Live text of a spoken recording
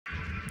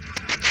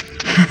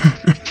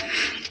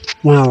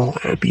Well,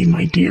 Abby,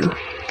 my dear,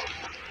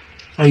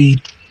 I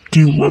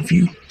do love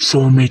you,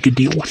 so I'll make a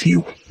deal with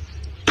you.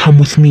 Come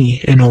with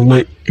me, and I'll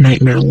let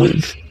Nightmare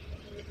live.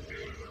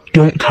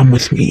 Don't come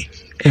with me,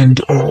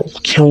 and I'll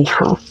kill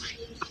her.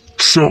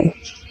 So,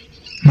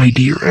 my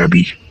dear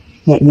Abby,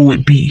 what will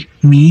it be,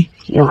 me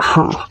or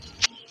her?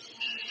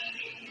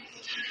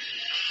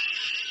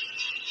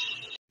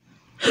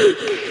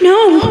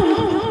 No!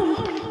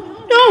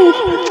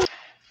 No!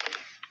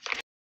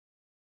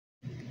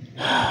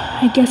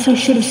 I guess I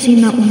should have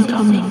seen that one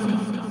coming.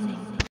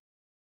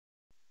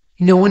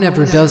 No one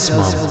ever does,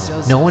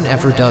 Mom. No one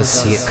ever does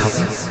see it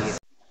coming.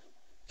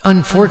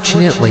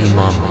 Unfortunately,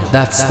 Mom,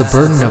 that's the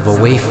burden of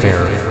a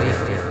wayfarer.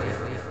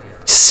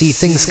 To see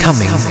things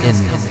coming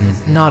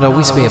and not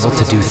always be able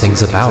to do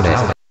things about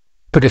it.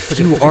 But if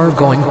you are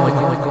going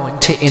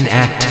to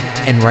enact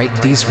and right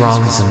these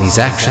wrongs and these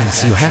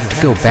actions, you have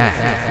to go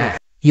back.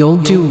 You'll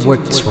do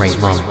what's right,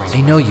 Mom.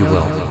 I know you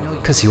will,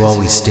 because you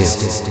always do.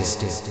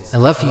 I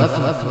love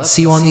you.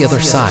 See you on the other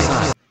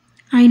side.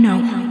 I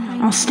know.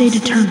 I'll stay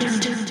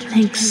determined.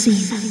 Thanks,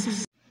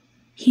 Sean.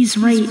 He's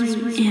right,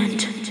 and...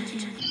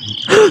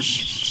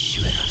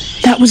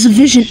 That was a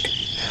vision.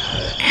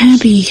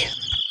 Abby...